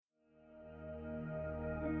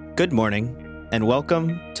Good morning, and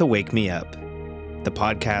welcome to Wake Me Up, the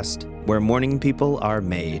podcast where morning people are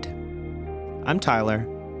made. I'm Tyler,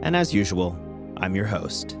 and as usual, I'm your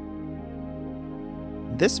host.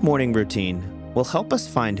 This morning routine will help us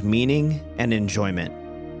find meaning and enjoyment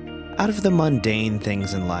out of the mundane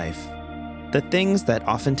things in life, the things that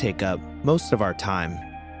often take up most of our time.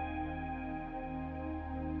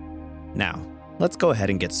 Now, let's go ahead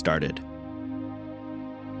and get started.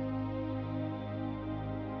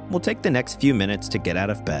 We'll take the next few minutes to get out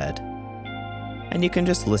of bed, and you can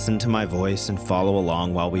just listen to my voice and follow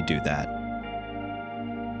along while we do that.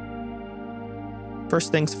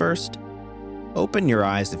 First things first, open your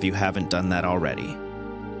eyes if you haven't done that already.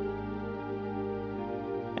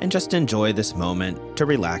 And just enjoy this moment to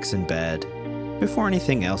relax in bed before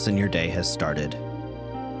anything else in your day has started.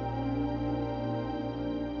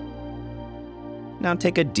 Now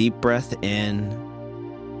take a deep breath in.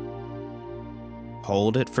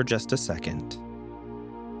 Hold it for just a second,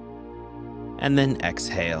 and then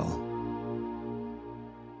exhale.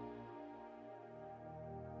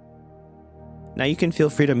 Now you can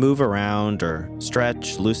feel free to move around or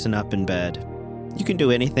stretch, loosen up in bed. You can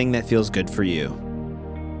do anything that feels good for you.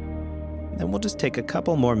 Then we'll just take a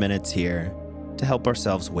couple more minutes here to help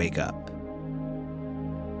ourselves wake up.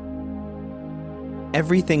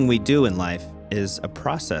 Everything we do in life is a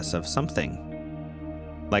process of something.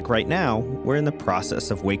 Like right now, we're in the process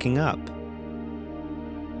of waking up.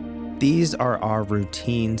 These are our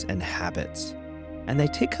routines and habits, and they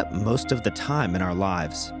take up most of the time in our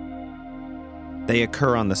lives. They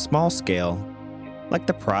occur on the small scale, like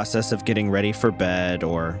the process of getting ready for bed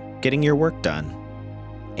or getting your work done,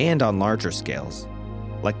 and on larger scales,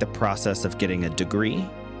 like the process of getting a degree,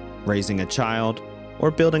 raising a child,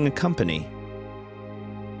 or building a company.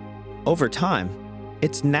 Over time,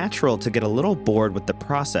 it's natural to get a little bored with the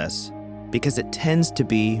process because it tends to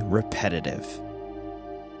be repetitive.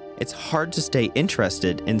 It's hard to stay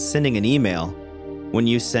interested in sending an email when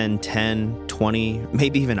you send 10, 20,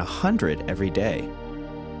 maybe even 100 every day.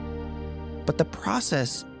 But the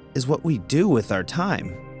process is what we do with our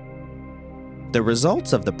time. The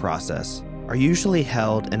results of the process are usually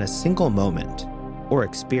held in a single moment or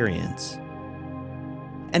experience.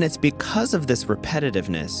 And it's because of this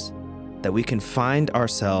repetitiveness that we can find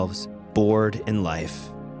ourselves bored in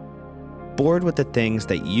life. Bored with the things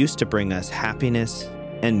that used to bring us happiness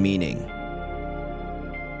and meaning.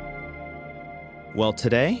 Well,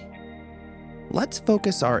 today, let's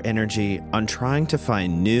focus our energy on trying to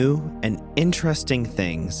find new and interesting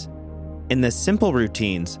things in the simple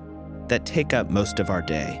routines that take up most of our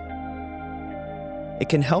day. It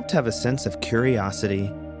can help to have a sense of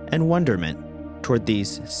curiosity and wonderment toward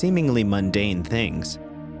these seemingly mundane things.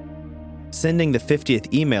 Sending the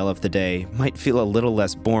 50th email of the day might feel a little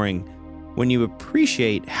less boring when you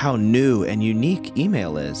appreciate how new and unique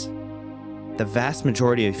email is. The vast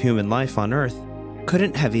majority of human life on Earth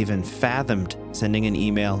couldn't have even fathomed sending an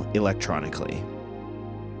email electronically.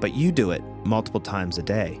 But you do it multiple times a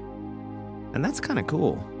day. And that's kind of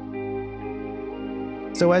cool.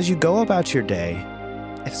 So as you go about your day,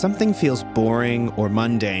 if something feels boring or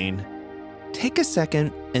mundane, take a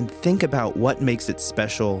second and think about what makes it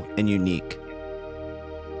special and unique.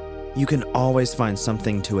 You can always find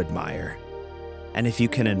something to admire. And if you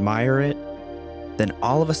can admire it, then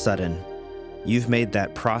all of a sudden, you've made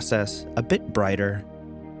that process a bit brighter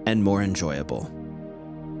and more enjoyable.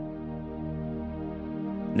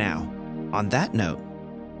 Now, on that note,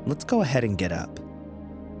 let's go ahead and get up.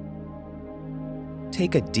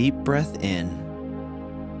 Take a deep breath in.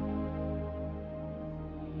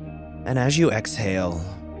 And as you exhale,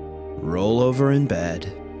 roll over in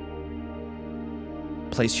bed.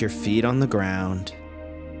 Place your feet on the ground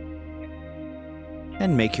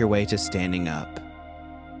and make your way to standing up.